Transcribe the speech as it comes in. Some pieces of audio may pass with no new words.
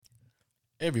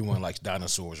Everyone likes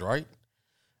dinosaurs, right?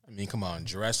 I mean, come on.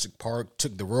 Jurassic Park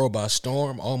took the world by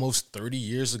storm almost 30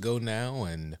 years ago now,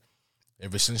 and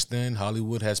ever since then,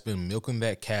 Hollywood has been milking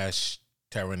that cash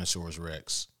Tyrannosaurus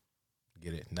Rex.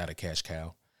 Get it? Not a cash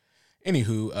cow.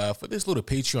 Anywho, for this little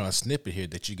Patreon snippet here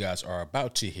that you guys are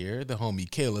about to hear, the homie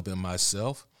Caleb and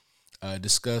myself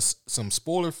discuss some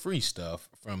spoiler-free stuff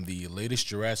from the latest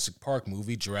Jurassic Park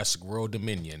movie, Jurassic World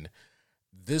Dominion.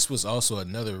 This was also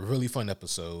another really fun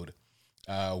episode.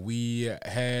 We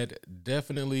had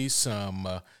definitely some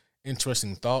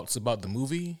interesting thoughts about the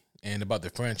movie and about the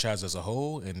franchise as a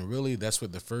whole, and really that's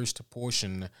what the first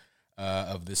portion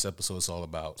of this episode is all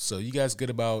about. So you guys get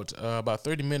about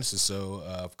 30 minutes or so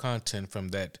of content from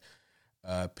that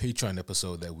Patreon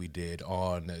episode that we did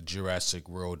on Jurassic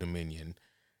World Dominion.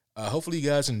 Hopefully you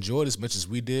guys enjoyed as much as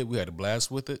we did. We had a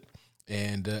blast with it.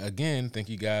 And again, thank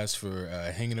you guys for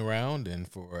hanging around and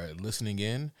for listening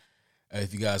in.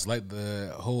 If you guys like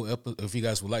the whole episode, if you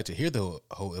guys would like to hear the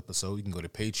whole episode, you can go to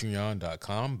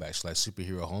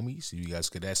patreon.com/superherohomies. So you guys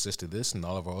get access to this and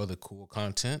all of our other cool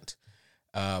content.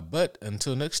 But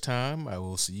until next time, I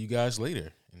will see you guys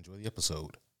later. Enjoy the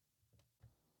episode.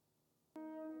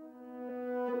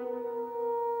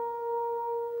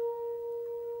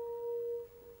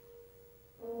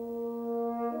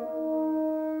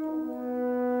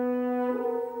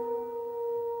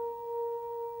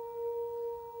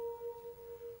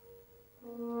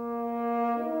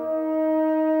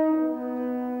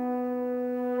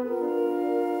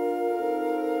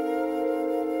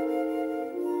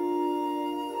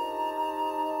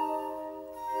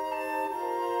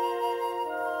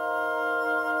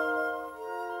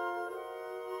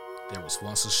 There was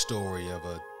once a story of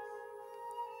a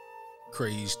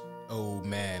crazed old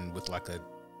man with like a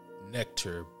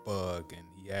nectar bug, and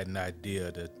he had an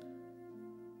idea to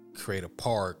create a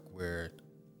park where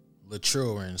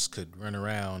childrens could run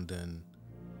around and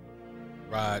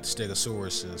ride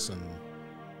Stegosauruses and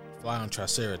fly on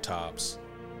Triceratops.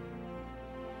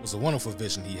 It was a wonderful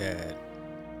vision he had.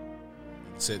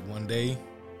 He said one day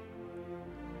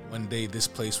this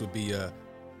place would be a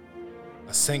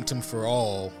sanctum for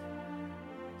all,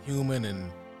 human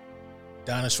and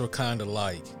dinosaur kind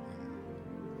alike.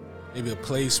 Maybe a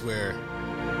place where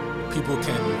people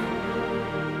can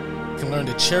learn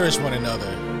to cherish one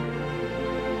another,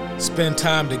 spend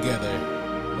time together,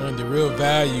 learn the real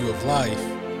value of life.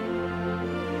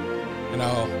 And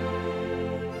I'll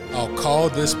call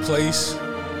this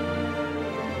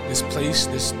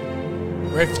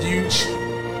refuge,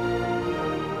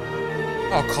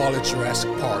 I'll call it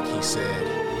Jurassic Park, he said.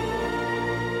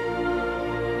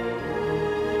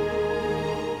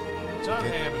 John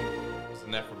Hammond was a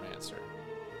necromancer.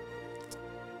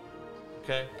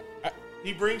 Okay?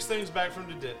 He brings things back from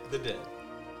the dead.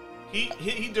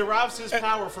 He derives his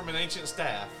power from an ancient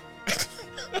staff.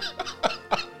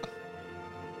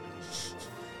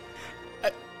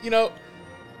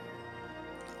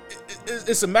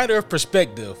 It's a matter of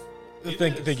perspective.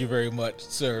 Thank you very much,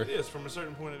 sir. It is, from a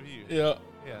certain point of view. Yeah.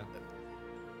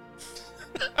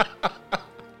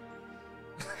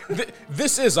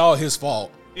 This is all his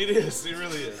fault. It is. It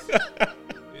really is. It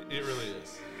really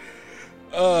is.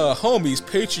 Homies,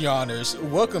 Patreoners,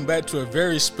 welcome back to a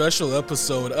very special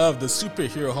episode of the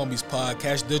Superhero Homies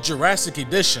podcast, the Jurassic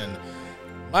Edition.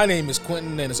 My name is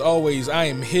Quentin, and as always, I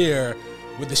am here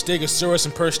with the Stegosaurus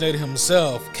impersonator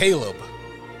himself, Caleb.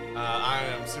 I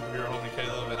am Superhero Homie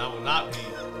Caleb, and I will not be.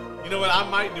 You know what? I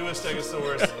might do a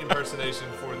Stegosaurus impersonation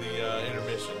for the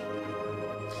intermission.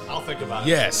 I'll think about it.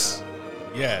 Yes.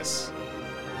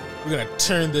 We're going to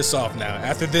turn this off now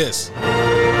after this.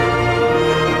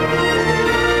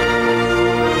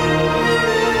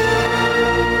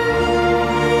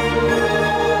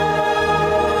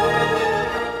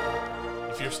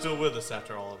 If you're still with us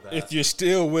after all of that. If you're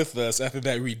still with us after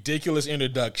that ridiculous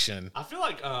introduction. I feel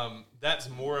like that's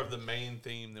more of the main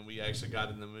theme than we actually got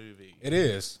in the movie. It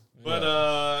is. But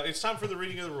it's time for the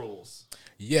reading of the rules.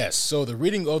 Yes, so the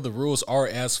reading of the rules are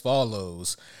as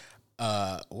follows.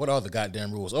 What are the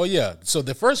goddamn rules? Oh, yeah. So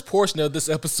the first portion of this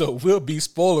episode will be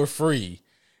spoiler-free,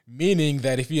 meaning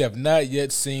that if you have not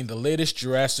yet seen the latest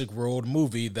Jurassic World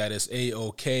movie, that is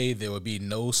A-OK. There will be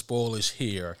no spoilers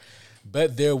here.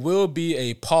 But there will be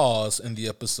a pause in the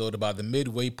episode about the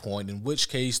midway point, in which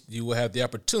case you will have the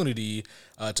opportunity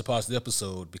to pause the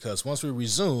episode, because once we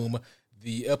resume,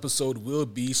 the episode will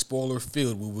be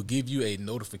spoiler-filled. We will give you a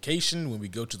notification when we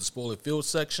go to the spoiler-filled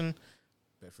section.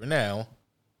 But for now,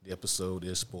 the episode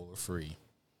is spoiler-free.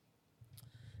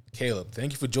 Caleb,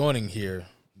 thank you for joining me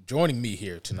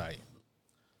here tonight.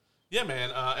 Yeah, man.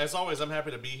 As always, I'm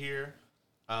happy to be here.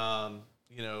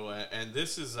 You know, and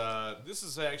this is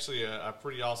actually a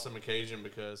pretty awesome occasion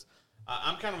because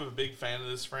I'm kind of a big fan of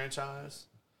this franchise.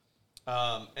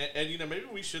 And you know, maybe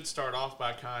we should start off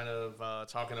by kind of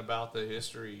talking about the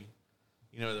history,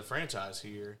 you know, of the franchise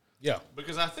here. Yeah,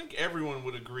 because I think everyone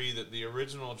would agree that the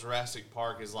original Jurassic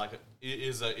Park is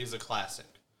a classic.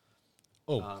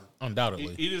 Oh,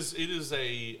 undoubtedly, it is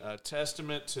a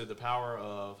testament to the power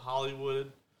of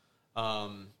Hollywood.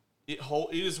 It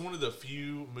is one of the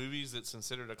few movies that's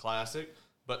considered a classic,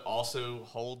 but also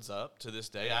holds up to this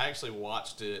day. I actually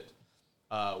watched it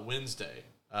Wednesday.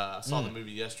 I saw the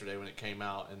movie yesterday when it came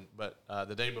out, but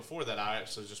the day before that, I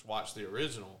actually just watched the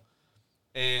original.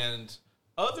 And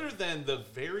other than the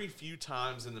very few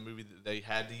times in the movie that they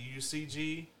had to use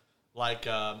CG, like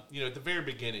you know, at the very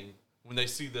beginning when they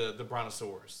see the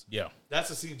brontosaurus, that's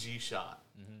a CG shot.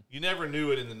 Mm-hmm. You never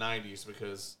knew it in the '90s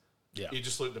because it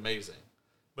just looked amazing.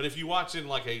 But if you watch it in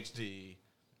like HD,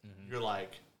 you're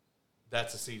like,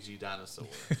 that's a CG dinosaur.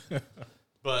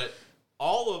 But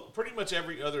pretty much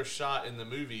every other shot in the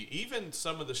movie, even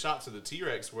some of the shots of the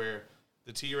T-Rex where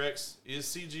the T-Rex is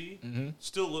CG,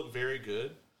 still look very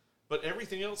good. But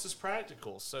everything else is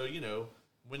practical. So, you know,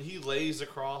 when he lays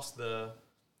across the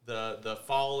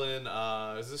fallen,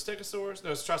 is it Stegosaurus?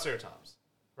 No, it's Triceratops,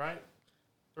 right?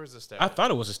 Or is it Stegosaurus? I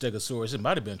thought it was a Stegosaurus. It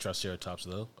might have been Triceratops,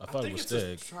 though. I thought it was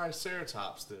Steg. It's a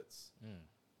Triceratops that's...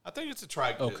 I think it's a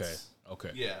Triceratops.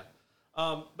 Okay. Yeah.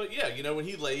 But yeah, you know, when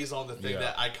he lays on the thing,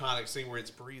 that iconic scene where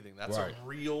it's breathing, that's a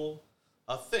real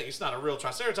thing. It's not a real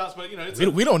Triceratops, but, you know,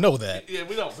 we don't know that. Yeah,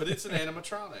 we don't, but it's an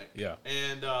animatronic. Yeah.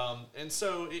 And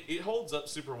so it holds up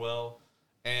super well,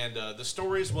 and the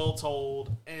story's well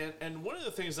told. And one of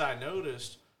the things I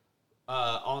noticed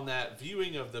on that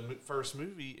viewing of the first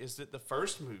movie is that the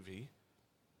first movie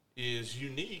is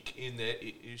unique in that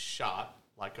it is shot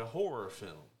like a horror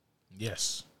film.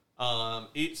 Yes.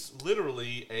 It's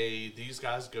literally these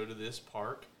guys go to this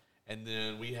park, and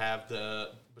then we have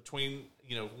between,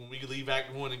 you know, when we leave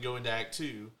Act 1 and go into Act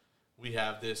 2, we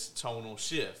have this tonal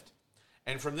shift.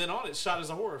 And from then on, it's shot as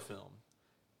a horror film.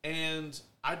 And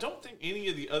I don't think any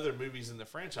of the other movies in the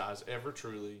franchise ever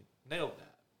truly nailed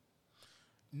that.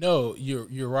 No,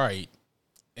 you're right.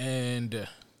 And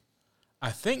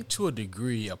I think to a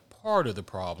degree, a part of the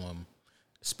problem,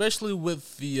 especially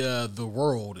with the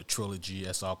World trilogy,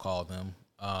 as I'll call them,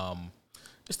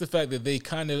 it's the fact that they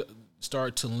kind of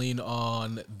start to lean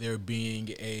on there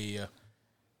being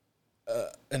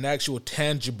an actual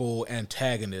tangible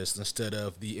antagonist instead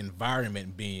of the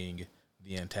environment being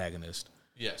the antagonist.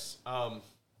 Yes.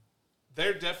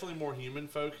 They're definitely more human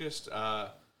focused.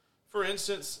 For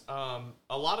instance,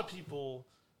 a lot of people,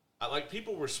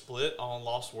 people were split on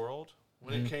Lost World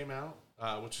when it came out,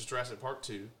 which is Jurassic Park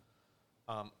 2.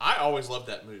 I always loved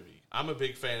that movie. I'm a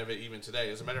big fan of it even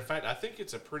today. As a matter of fact, I think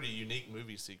it's a pretty unique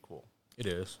movie sequel. It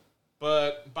is.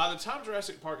 But by the time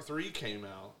Jurassic Park 3 came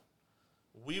out,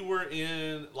 we were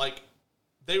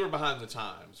they were behind the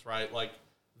times, right? Like,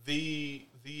 the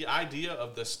idea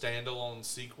of the standalone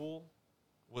sequel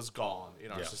was gone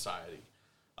in our society.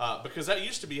 Because that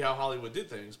used to be how Hollywood did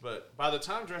things. But by the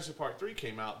time Jurassic Park 3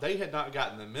 came out, they had not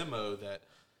gotten the memo that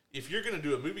if you're going to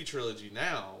do a movie trilogy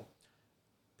now,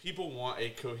 people want a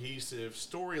cohesive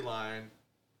storyline.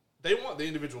 They want the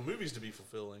individual movies to be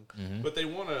fulfilling, but they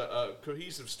want a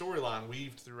cohesive storyline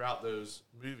weaved throughout those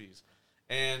movies.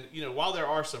 And, you know, while there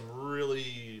are some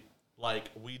really,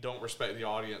 we don't respect the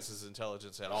audience's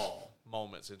intelligence at all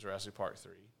moments in Jurassic Park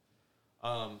 3,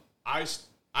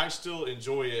 I still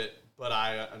enjoy it, but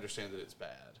I understand that it's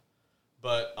bad.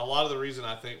 But a lot of the reason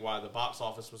I think why the box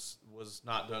office was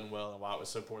not done well and why it was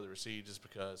so poorly received is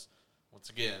because,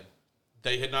 once again,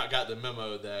 they had not got the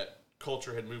memo that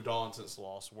culture had moved on since The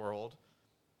Lost World.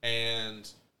 And,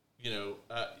 you know,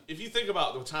 if you think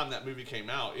about the time that movie came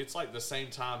out, it's like the same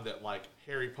time that,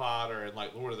 Harry Potter and,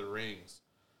 Lord of the Rings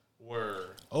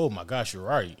were... Oh, my gosh, you're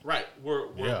right. Right,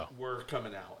 were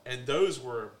coming out. And those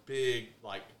were big,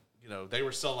 you know, they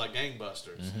were selling like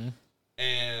gangbusters.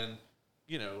 And,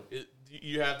 you know,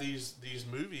 you have these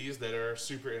movies that are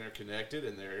super interconnected,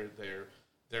 and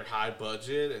they're high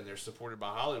budget, and they're supported by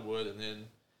Hollywood. And then,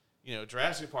 you know,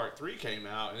 Jurassic Park 3 came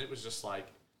out, and it was just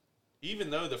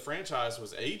even though the franchise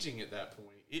was aging at that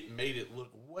point, it made it look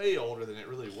way older than it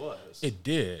really was. It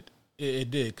did.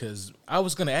 It did, because I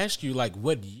was going to ask you,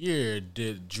 what year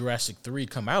did Jurassic 3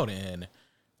 come out in?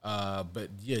 But,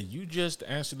 yeah, you just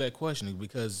answered that question,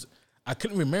 because I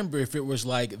couldn't remember if it was,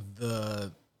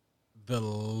 the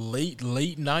late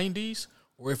 90s,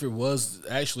 or if it was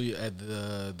actually at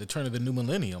the turn of the new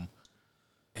millennium.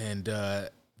 And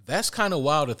that's kind of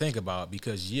wild to think about,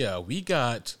 because, yeah, we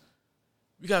got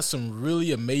we got some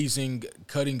really amazing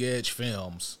cutting edge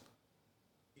films.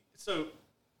 So,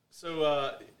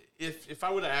 if I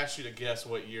would have asked you to guess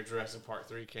what year Jurassic Park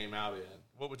 3 came out in,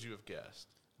 what would you have guessed?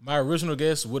 My original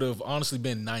guess would have honestly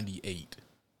been 98.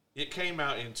 It came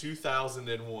out in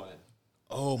 2001.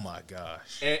 Oh my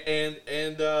gosh! And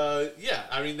yeah,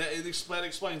 I mean that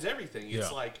explains everything.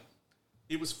 It's like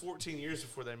it was 14 years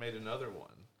before they made another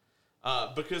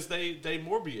one, because they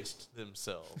Morbius'd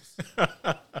themselves.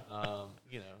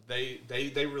 You know,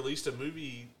 they released a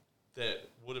movie that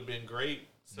would have been great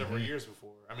several years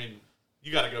before. I mean,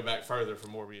 you got to go back further for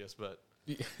Morbius, but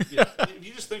if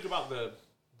you just think about the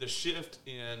shift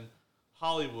in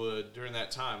Hollywood during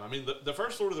that time. I mean, the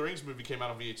first Lord of the Rings movie came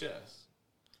out on VHS.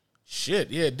 Shit,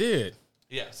 yeah, it did.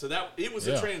 Yeah, so that it was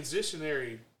a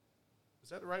transitionary. Is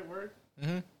that the right word?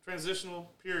 Mm-hmm.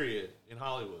 Transitional period in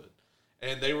Hollywood,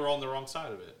 and they were on the wrong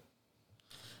side of it.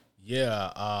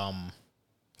 Yeah,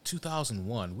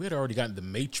 2001. We had already gotten The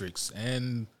Matrix,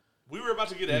 and we were about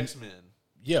to get X-Men.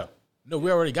 Yeah, no,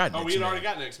 we already got. Oh, we had already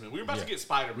gotten X-Men. We were about to get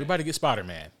Spider-Man. We were about to get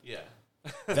Spider-Man. Yeah,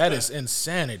 that is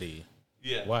insanity.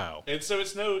 Yeah, wow. And so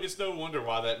it's no wonder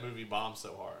why that movie bombed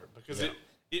so hard, because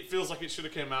it feels like it should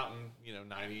have came out in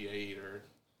 98 or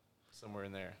somewhere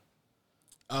in there.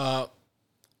 I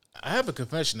have a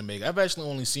confession to make. I've actually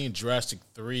only seen Jurassic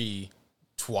 3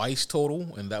 twice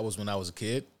total, and that was when I was a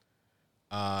kid.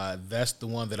 That's the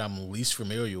one that I'm least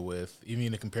familiar with, even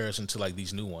in comparison to like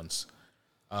these new ones.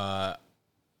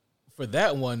 For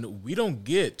that one, we don't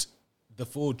get the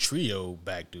full trio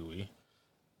back, do we?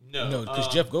 No, because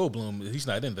Jeff Goldblum, he's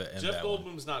not in that. Jeff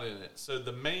Goldblum's not in it. So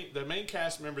the main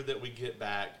cast member that we get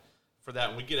back for that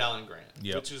one, we get Alan Grant,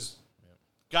 which is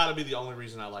got to be the only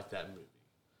reason I like that movie,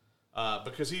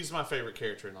 because he's my favorite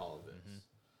character in all of this.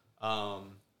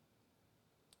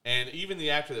 And even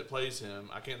the actor that plays him,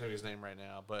 I can't think of his name right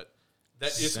now, but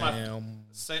is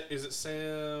it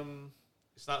Sam?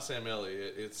 It's not Sam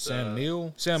Elliott. It's Sam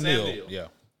Neill. Sam Neill. Yeah,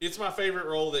 it's my favorite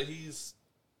role that he's.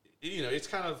 It's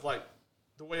kind of like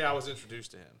the way I was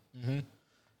introduced to him.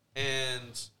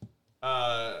 And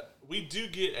we do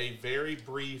get a very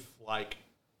brief, like,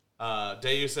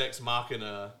 Deus Ex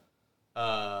Machina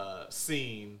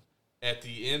scene at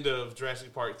the end of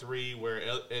Jurassic Park 3 where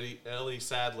Ellie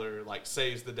Sadler, like,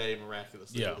 saves the day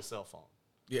miraculously with a cell phone.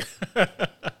 Yeah.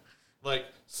 Like,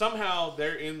 somehow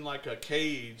they're in, like, a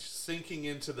cage sinking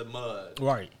into the mud.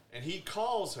 Right. And he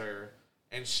calls her,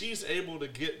 and she's able to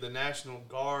get the National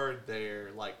Guard there,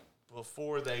 like,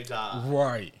 before they die.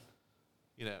 Right.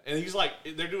 And he's like,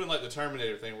 they're doing like the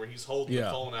Terminator thing where he's holding the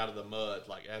phone out of the mud,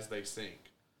 like, as they sink.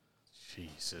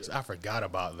 Jesus, I forgot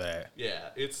about that. Yeah,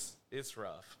 it's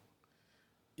rough.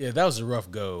 Yeah, that was a rough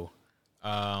go.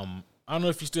 I don't know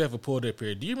if you still have it pulled up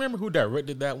here. Do you remember who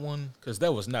directed that one? Because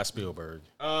that was not Spielberg.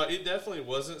 It definitely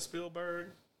wasn't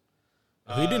Spielberg.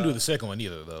 He didn't do the second one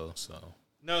either, though. So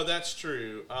no, that's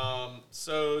true.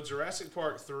 So Jurassic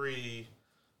Park 3.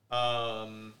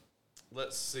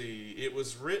 Let's see. It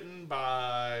was written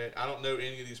by, I don't know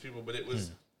any of these people, but it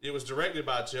was directed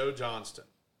by Joe Johnston.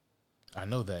 I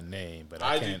know that name, but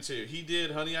I can't. do too. He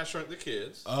did Honey, I Shrunk the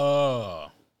Kids.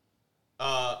 Oh.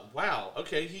 Wow.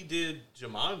 Okay, he did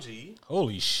Jumanji.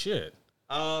 Holy shit.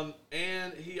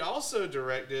 And he also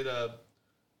directed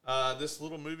this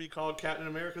little movie called Captain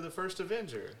America: The First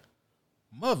Avenger.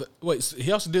 Wait, so he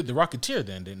also did The Rocketeer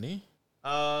then, didn't he?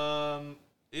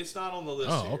 It's not on the list.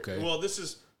 Oh, here. okay. Well, this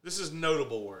is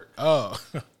notable work. Oh,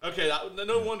 okay.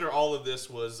 No wonder all of this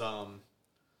was good.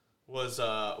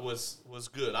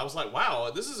 I was like, wow,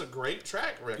 this is a great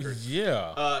track record.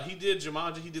 Yeah. He did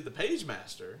Jumanji. He did The Page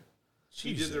Master.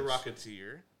 Jesus. He did The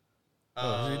Rocketeer.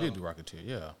 He did The Rocketeer.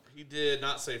 Yeah. He did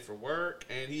Not Safe for Work,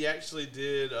 and he actually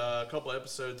did a couple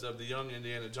episodes of the Young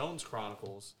Indiana Jones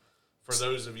Chronicles. For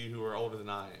those of you who are older than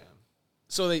I am.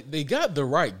 So they got the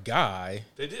right guy.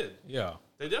 They did. Yeah.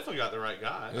 They definitely got the right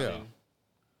guy. Yeah. I mean,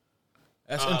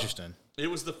 that's interesting. It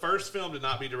was the first film to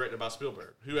not be directed by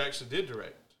Spielberg, who actually did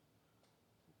direct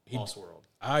Lost World.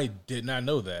 I did not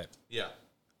know that. Yeah.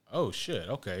 Oh, shit.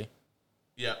 Okay.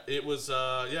 Yeah, it was,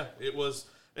 it was.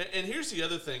 And here's the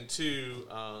other thing, too,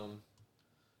 and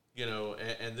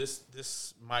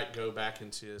this might go back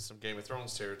into some Game of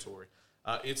Thrones territory.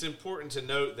 It's important to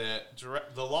note that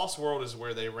The Lost World is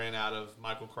where they ran out of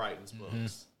Michael Crichton's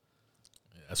books.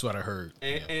 Yeah, that's what I heard.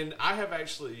 And I have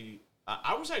actually,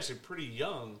 I was actually pretty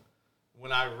young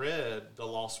when I read The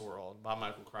Lost World by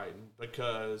Michael Crichton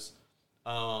because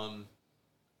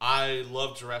I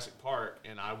loved Jurassic Park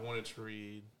and I wanted to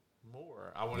read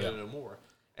more. I wanted to know more.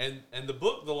 And the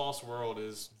book The Lost World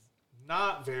is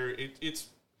not very. It's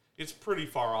pretty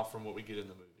far off from what we get in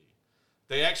the movie.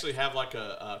 They actually have like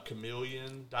a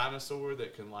chameleon dinosaur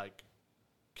that can like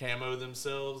camo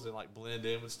themselves and like blend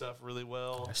in with stuff really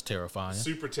well. That's terrifying.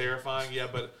 Super terrifying, yeah.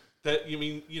 But that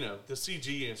the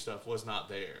CG and stuff was not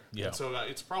there. Yeah. And so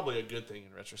it's probably a good thing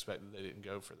in retrospect that they didn't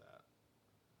go for that.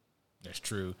 That's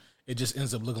true. It just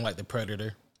ends up looking like the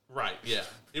Predator. Right. Yeah.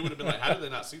 It would have been like, how did they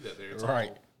not see that there? It's right.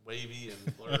 all wavy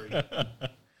and blurry.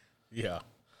 Yeah.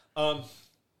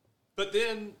 But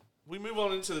then we move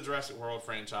on into the Jurassic World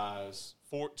franchise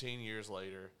 14 years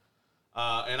later.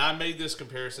 And I made this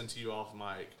comparison to you off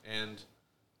mic. And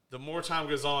the more time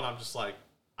goes on, I'm just like,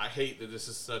 I hate that this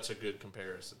is such a good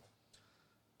comparison.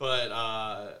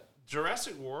 But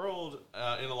Jurassic World,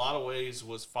 in a lot of ways,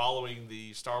 was following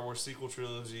the Star Wars sequel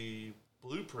trilogy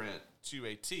blueprint to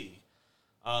a T.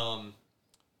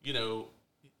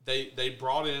 They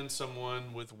brought in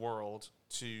someone with World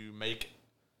to make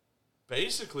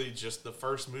basically just the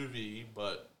first movie,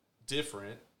 but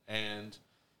different, and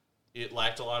it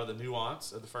lacked a lot of the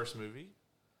nuance of the first movie.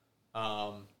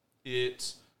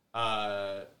 It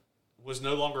was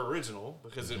no longer original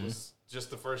because it was just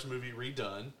the first movie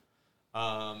redone.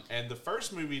 And the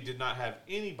first movie did not have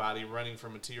anybody running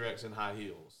from a T-Rex in high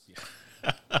heels.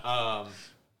 Yeah.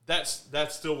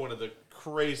 That's still one of the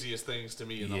craziest things to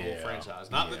me in the whole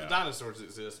franchise. Not that the dinosaurs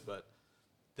exist, but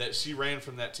that she ran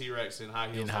from that T-Rex in high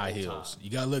heels. In high heels.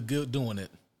 You gotta look good doing it.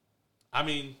 I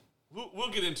mean, we'll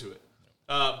get into it.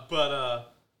 So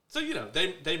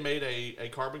they made a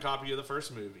carbon copy of the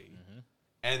first movie,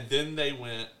 and then they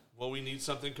went, well, we need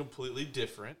something completely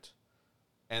different,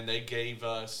 and they gave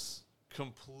us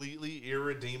completely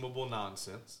irredeemable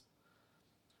nonsense.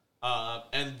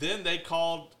 And then they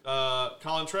called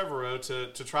Colin Trevorrow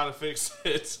to try to fix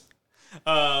it.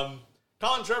 Colin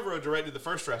Trevorrow directed the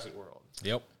first Jurassic World.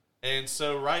 Yep. And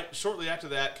so shortly after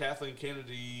that, Kathleen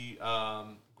Kennedy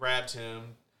grabbed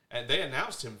him, and they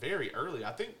announced him very early.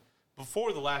 I think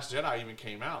before The Last Jedi even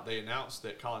came out, they announced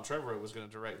that Colin Trevorrow was going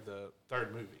to direct the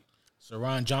third movie. So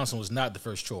Rian Johnson was not the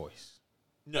first choice.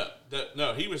 No,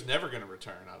 he was never going to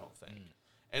return, I don't think.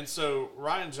 And so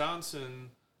Rian Johnson,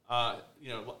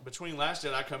 between Last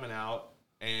Jedi coming out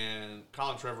and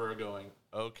Colin Trevorrow going,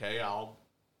 okay, I'll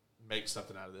make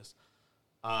something out of this.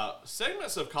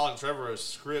 Segments of Colin Trevorrow's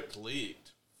script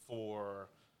leaked for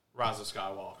Rise of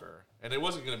Skywalker, and it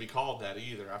wasn't going to be called that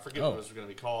either. I forget what it was going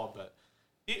to be called, but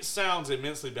it sounds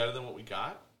immensely better than what we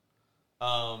got.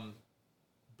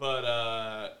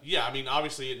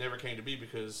 Obviously it never came to be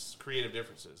because creative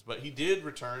differences. But he did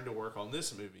return to work on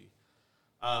this movie.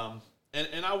 And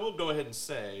I will go ahead and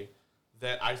say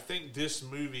that I think this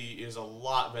movie is a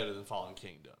lot better than Fallen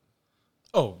Kingdom.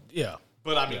 Oh, yeah.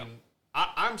 But,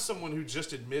 I'm someone who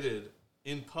just admitted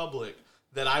in public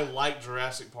that I like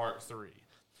Jurassic Park 3.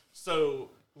 So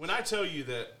when I tell you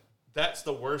that that's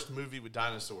the worst movie with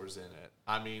dinosaurs in it,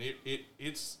 I mean,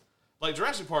 it's like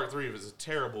Jurassic Park 3 was a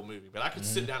terrible movie, but I could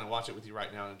sit down and watch it with you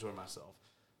right now and enjoy myself.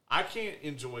 I can't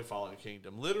enjoy Fallen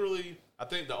Kingdom. Literally, I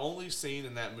think the only scene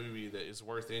in that movie that is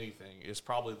worth anything is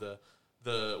probably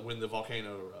the when the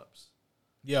volcano erupts.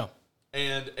 Yeah.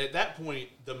 And at that point,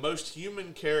 the most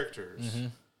human characters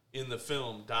in the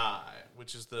film die,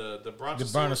 which is the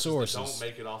brontosaurus that don't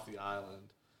make it off the island.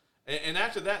 And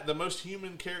after that, the most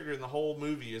human character in the whole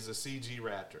movie is a CG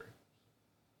raptor.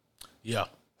 Yeah.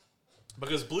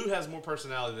 Because Blue has more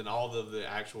personality than all of the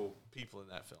actual people in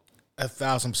that film.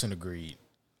 1,000% agreed.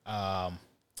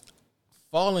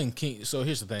 Fallen King. So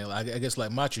here's the thing. I guess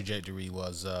like my trajectory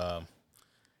was,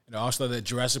 also that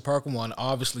Jurassic Park 1.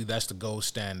 Obviously, that's the gold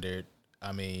standard.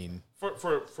 I mean,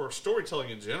 for storytelling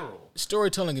in general.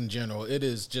 Storytelling in general, it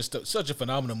is just such a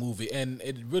phenomenal movie, and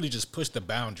it really just pushed the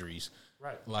boundaries.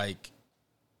 Right. Like,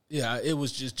 yeah, it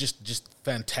was just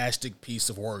fantastic piece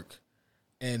of work,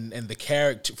 and the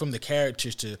character from the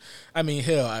characters to, I mean,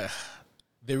 hell,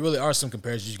 there really are some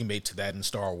comparisons you can make to that in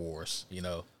Star Wars.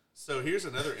 So here's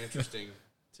another interesting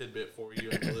tidbit for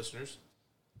you and the listeners.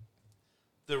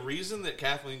 The reason that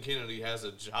Kathleen Kennedy has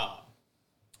a job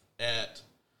at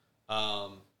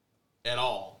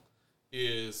all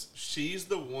is she's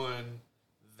the one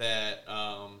that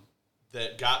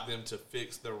that got them to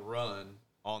fix the run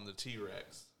on the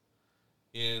T-Rex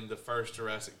in the first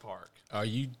Jurassic Park. Are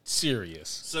you serious?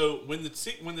 So when the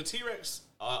T-Rex,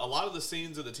 a lot of the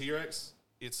scenes of the T-Rex,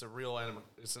 it's a real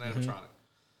it's an animatronic.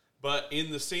 But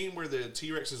in the scene where the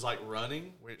T-Rex is like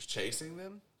running, where it's chasing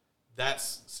them,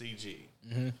 that's CG.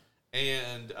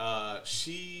 And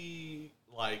she,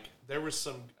 like, there was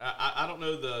some, I don't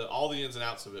know all the ins and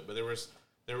outs of it, but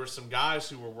there were some guys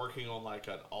who were working on like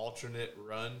an alternate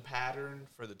run pattern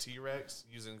for the T-Rex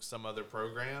using some other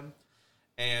program.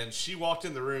 And she walked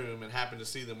in the room and happened to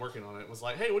see them working on it and was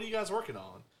like, hey, what are you guys working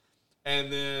on?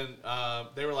 And then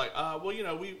they were like, well, you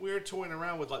know, we're toying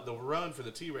around with like the run for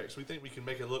the T-Rex. We think we can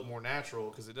make it look more natural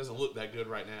because it doesn't look that good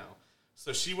right now.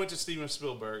 So she went to Steven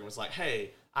Spielberg and was like,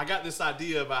 hey, I got this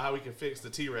idea about how we can fix the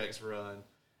T-Rex run.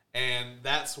 And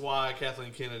that's why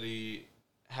Kathleen Kennedy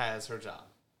has her job.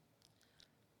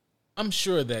 I'm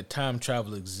sure that time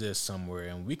travel exists somewhere,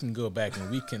 and we can go back and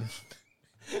we can...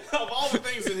 Of all the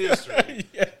things in history,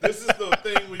 this is the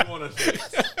thing we want to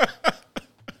fix.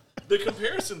 The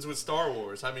comparisons with Star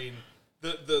Wars, I mean,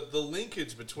 the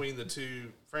linkage between the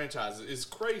two franchises is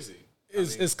crazy.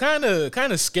 It's kind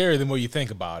of scary the more you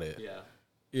think about it.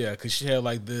 Yeah, because you have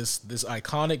like this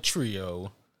iconic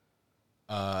trio.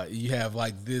 You have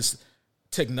like this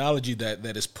technology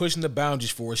that is pushing the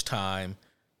boundaries for its time,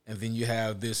 and then you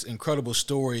have this incredible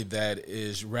story that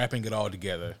is wrapping it all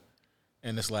together.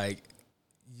 And it's like,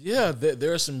 yeah,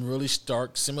 there are some really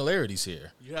stark similarities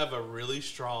here. You have a really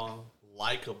strong,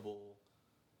 likable,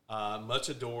 much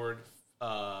adored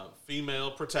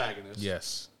female protagonist.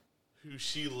 Yes. Who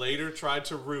she later tried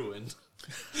to ruin.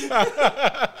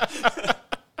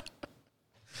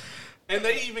 And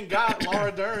they even got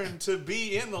Laura Dern to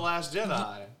be in The Last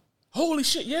Jedi. Holy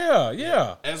shit,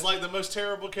 yeah. As like the most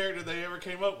terrible character they ever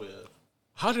came up with.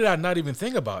 How did I not even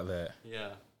think about that? Yeah.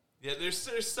 Yeah, there's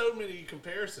so many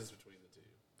comparisons between the two.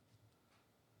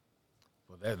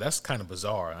 Well, that's kind of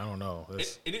bizarre. I don't know.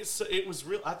 It was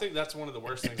real. I think that's one of the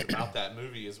worst things about that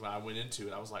movie is when I went into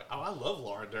it, I was like, oh, I love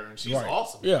Laura Dern. She's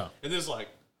awesome. Yeah. And it's like,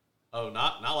 oh,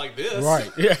 not like this.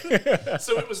 Right. Yeah.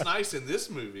 So it was nice in this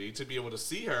movie to be able to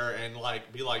see her and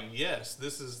like be like, yes,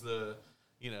 this is the,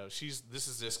 you know, this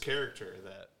is this character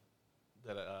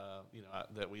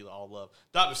that we all love.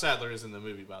 Dr. Sadler is in the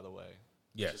movie, by the way.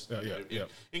 Yes.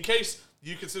 In case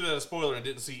you consider that a spoiler and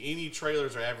didn't see any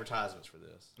trailers or advertisements for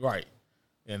this. Right.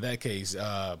 In that case,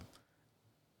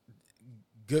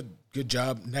 good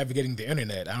job navigating the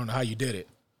internet. I don't know how you did it.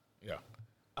 Yeah.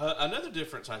 Another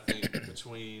difference, I think,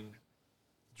 between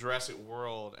Jurassic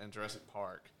World and Jurassic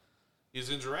Park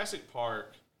is in Jurassic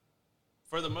Park,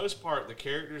 for the most part, the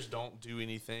characters don't do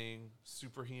anything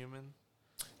superhuman.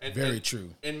 Very true.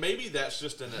 And maybe that's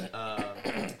just an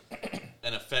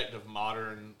effect of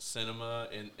modern cinema,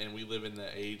 and we live in the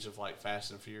age of like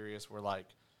Fast and Furious, where like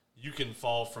you can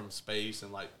fall from space,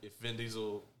 and like if Vin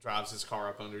Diesel drives his car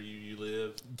up under you, you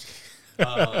live.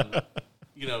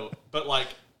 You know, but like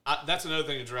that's another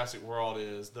thing in Jurassic World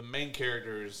is the main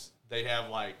characters, they have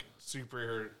like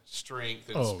superior strength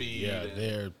and speed.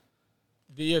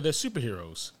 Yeah, they're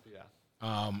superheroes.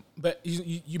 Yeah. But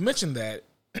you mentioned that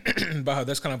about how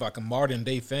that's kind of like a modern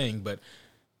day thing, but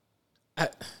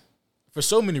for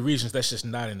so many reasons, that's just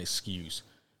not an excuse.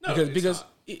 No, because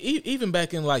even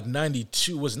back in like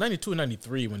 92, was it 92 or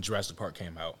 93 when Jurassic Park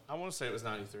came out? I want to say it was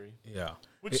 93. Yeah.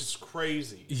 Which is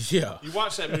crazy. Yeah. You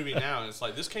watch that movie now, and it's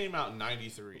like, this came out in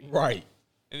 93. Right.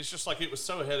 And it's just like, it was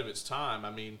so ahead of its time.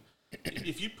 I mean,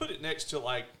 if you put it next to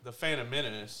like The Phantom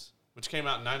Menace, which came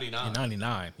out in 99. In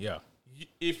 99, yeah.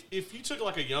 If you took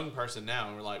like a young person now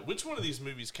and were like, which one of these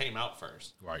movies came out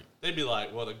first? Right. They'd be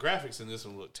like, well, the graphics in this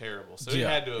one look terrible. So yeah.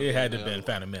 it had to have been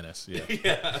Phantom Menace. Yeah.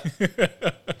 Yeah.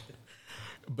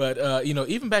 But, you know,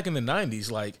 even back in the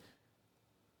 90s, like,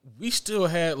 we still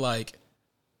had, like,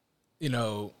 you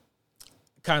know,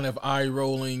 kind of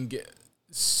eye-rolling,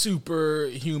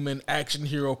 superhuman action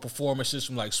hero performances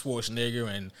from, like, Schwarzenegger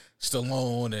and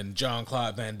Stallone and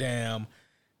Jean-Claude Van Damme.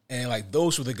 And, like,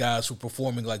 those were the guys who were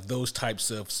performing, like, those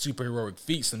types of superheroic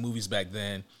feats in movies back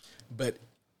then. But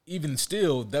even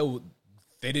still,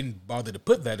 they didn't bother to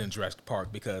put that in Jurassic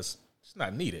Park because it's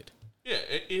not needed. Yeah,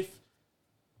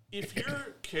 if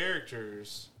your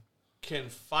characters can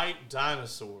fight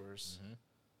dinosaurs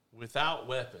without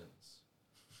weapons,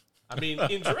 I mean,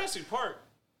 in Jurassic Park,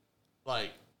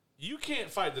 like, you can't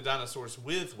fight the dinosaurs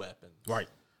with weapons. Right.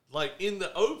 Like, in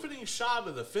the opening shot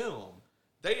of the film,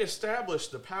 they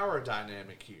established the power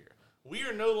dynamic here. We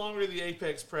are no longer the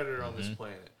apex predator on this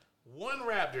planet. One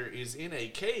raptor is in a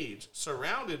cage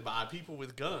surrounded by people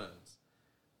with guns.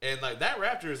 And, like, that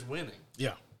raptor is winning.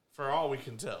 Yeah. For all we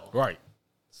can tell. Right.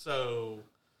 So,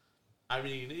 I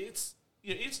mean, it's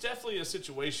definitely a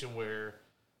situation where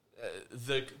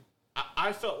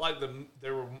I felt like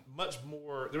there was much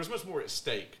more at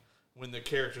stake when the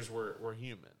characters were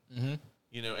human. Mm-hmm.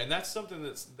 You know, and that's something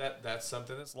that's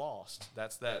something that's lost.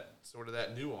 That's that sort of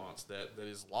that nuance that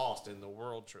is lost in the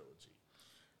World trilogy.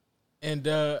 And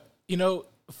you know,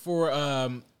 for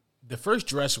the first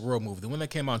Jurassic World movie, the one that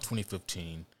came out in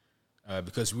 2015.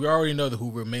 Because we already know who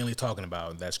we're mainly talking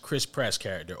about. That's Chris Pratt's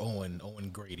character, Owen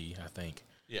Grady, I think.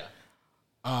 Yeah.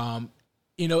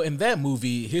 You know, in that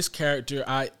movie, his character,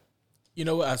 I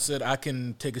said I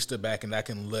can take a step back and I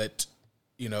can let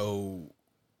you know,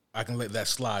 I can let that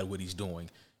slide what he's doing,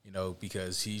 you know,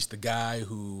 because he's the guy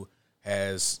who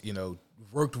has, you know,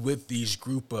 worked with these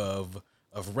group of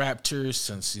raptors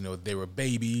since, you know, they were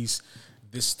babies.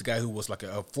 This is the guy who was like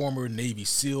a former Navy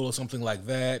SEAL or something like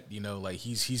that. You know, like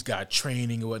he's got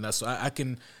training and whatnot. So I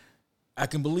can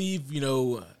believe, you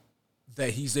know,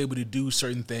 that he's able to do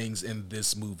certain things in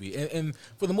this movie. And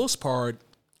for the most part,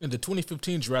 in the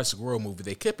 2015 Jurassic World movie,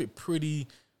 they kept it pretty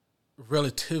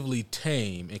relatively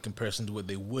tame in comparison to what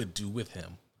they would do with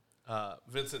him.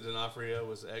 Vincent D'Onofrio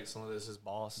was excellent as his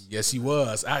boss. Yes, he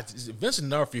was. Vincent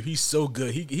D'Onofrio, he's so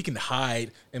good. He can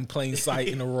hide in plain sight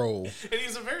in a role. And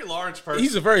he's a very large person.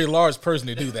 He's a very large person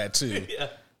to do that, too. Yeah.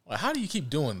 Like, how do you keep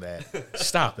doing that?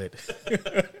 Stop it.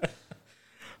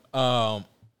 But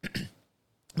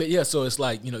yeah, so it's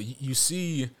like, you know, you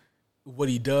see what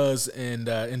he does in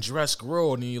Jurassic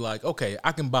World, and you're like, okay,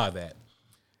 I can buy that.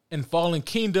 In Fallen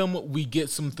Kingdom, we get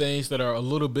some things that are a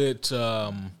little bit,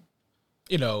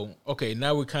 you know, okay,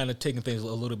 now we're kind of taking things a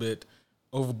little bit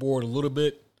overboard a little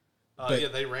bit. Yeah,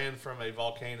 they ran from a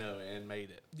volcano and made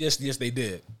it. Yes, they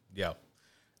did. Yeah.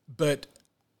 But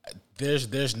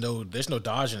there's no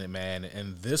dodging it, man.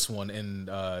 And this one in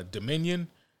Dominion,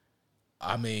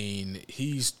 I mean,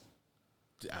 he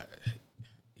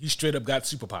straight up got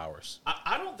superpowers.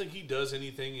 I don't think he does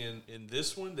anything in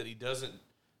this one that he doesn't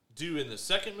do in the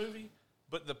second movie.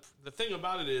 But the thing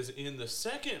about it is, in the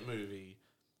second movie,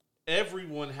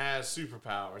 everyone has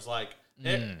superpowers. Like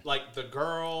the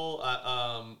girl,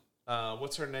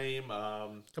 what's her name?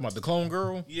 Talking about the clone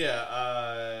girl?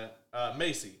 Yeah,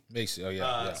 Macy. Macy, oh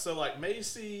yeah, yeah. So like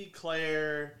Macy,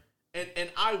 Claire, and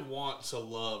I want to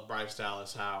love Bryce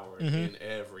Dallas Howard in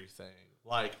everything.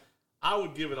 Like, I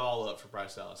would give it all up for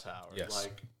Bryce Dallas Howard. Yes.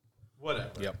 Like, whatever.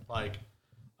 Yep. Like,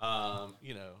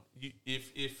 you know,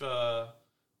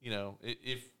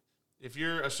 if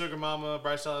you're a sugar mama,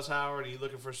 Bryce Dallas Howard, and you're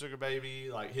looking for a sugar baby,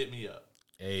 like, hit me up.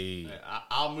 Hey.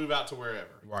 I'll move out to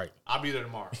wherever. Right. I'll be there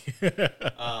tomorrow.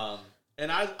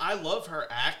 And I love her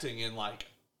acting in, like,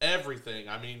 everything.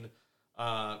 I mean,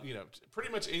 you know,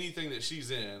 pretty much anything that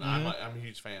she's in, I'm a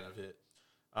huge fan of it.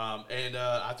 And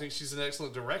I think she's an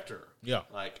excellent director. Yeah.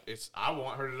 Like, I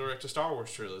want her to direct a Star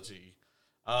Wars trilogy.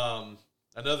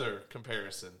 Another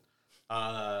comparison.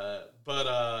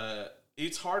 But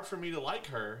it's hard for me to like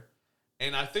her.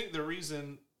 And I think the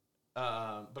reason,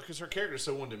 because her character is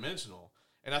so one-dimensional,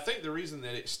 and I think the reason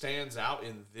that it stands out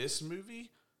in this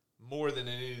movie more than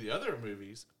in any of the other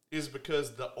movies is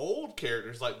because the old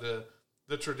characters, like the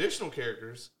traditional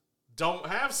characters, don't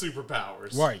have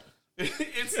superpowers. Right.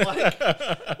 It's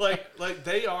like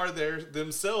they are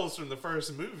themselves from the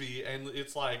first movie, and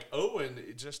it's like Owen,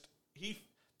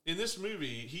 in this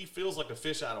movie, he feels like a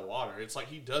fish out of water. It's like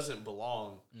he doesn't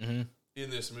belong in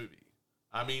this movie.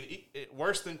 I mean,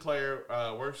 worse than Claire,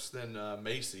 worse than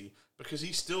Macy, because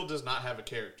he still does not have a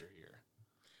character here.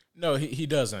 No, he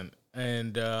doesn't.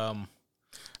 And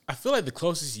I feel like the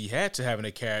closest he had to having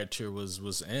a character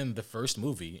was in the first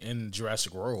movie, in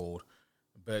Jurassic World.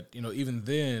 But, you know, even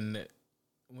then,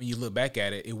 when you look back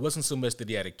at it, it wasn't so much that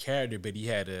he had a character, but he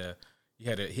had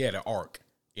an arc.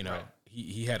 You know, right.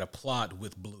 He had a plot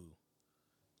with Blue.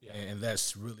 Yeah. And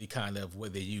that's really kind of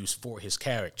what they used for his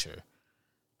character.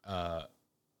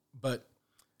 But,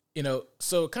 you know,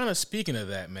 so kind of speaking of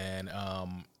that, man,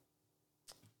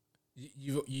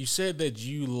 you said that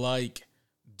you like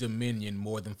Dominion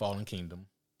more than Fallen Kingdom.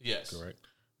 Yes. Correct?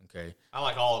 Okay. I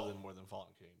like all of them more than Fallen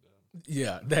Kingdom.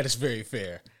 Yeah, that is very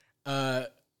fair.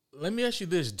 Let me ask you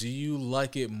this. Do you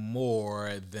like it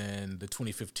more than the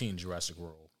 2015 Jurassic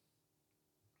World?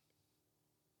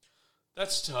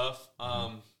 That's tough.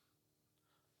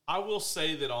 I will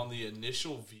say that on the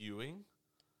initial viewing,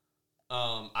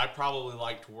 I probably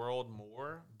liked World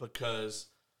more because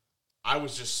I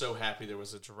was just so happy there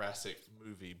was a Jurassic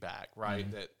movie back, right?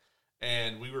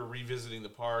 And we were revisiting the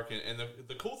park. And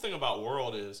the cool thing about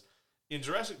World is, in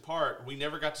Jurassic Park, we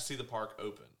never got to see the park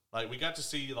open. Like, we got to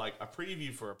see, like, a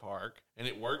preview for a park, and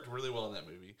it worked really well in that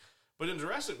movie. But in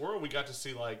Jurassic World, we got to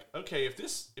see, like, okay, if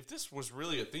this was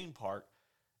really a theme park,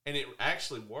 and it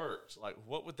actually worked, like,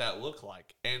 what would that look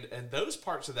like? And those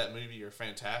parts of that movie are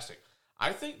fantastic.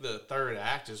 I think the third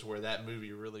act is where that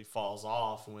movie really falls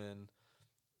off, when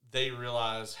they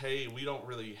realize, hey, we don't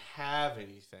really have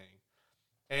anything.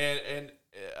 And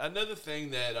another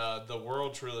thing that the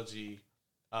World trilogy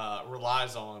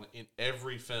relies on in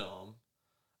every film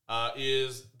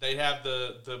is they have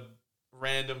the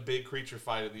random big creature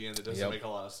fight at the end that doesn't make a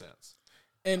lot of sense.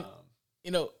 And,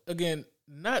 you know, again,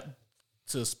 not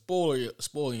to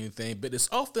spoil anything, but it's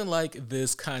often like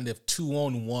this kind of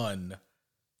 2-on-1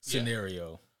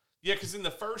 scenario. Yeah, because in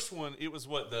the first one, it was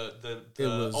what the It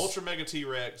was- Ultra Mega T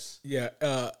Rex. Yeah,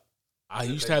 I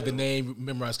used to have the name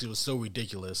memorized because it was so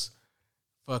ridiculous.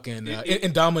 Fucking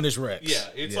Indominus Rex. Yeah,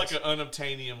 it's like an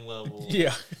unobtainium level.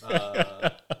 Yeah.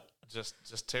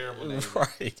 Just terrible name.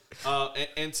 Right.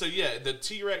 And so yeah, the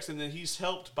T Rex, and then he's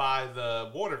helped by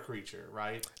the water creature,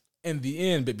 right? In the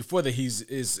end, but before that,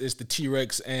 is the T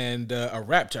Rex and a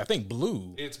raptor. I think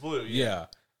Blue. It's Blue. Yeah,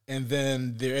 and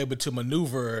then they're able to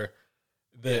maneuver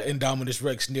the Indominus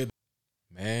Rex near.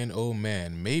 Man, oh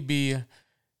man, maybe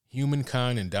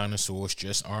humankind and dinosaurs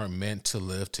just aren't meant to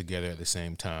live together at the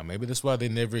same time. Maybe that's why they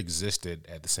never existed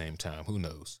at the same time. Who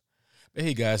knows? But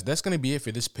hey, guys, that's going to be it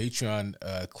for this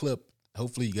Patreon clip.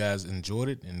 Hopefully, you guys enjoyed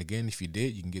it. And again, if you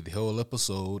did, you can get the whole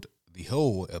episode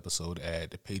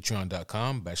at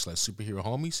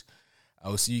patreon.com/superherohomies. I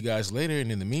will see you guys later.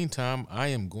 And in the meantime, I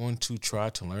am going to try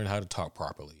to learn how to talk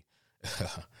properly.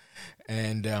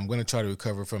 And I'm going to try to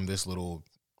recover from this little,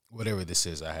 whatever this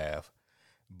is I have.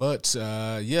 But,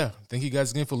 yeah, thank you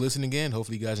guys again for listening again.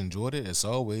 Hopefully you guys enjoyed it. As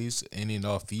always, any and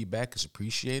all feedback is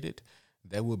appreciated.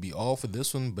 That will be all for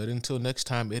this one. But until next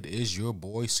time, it is your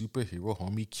boy, Superhero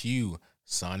Homie Q,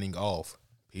 signing off.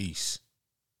 Peace.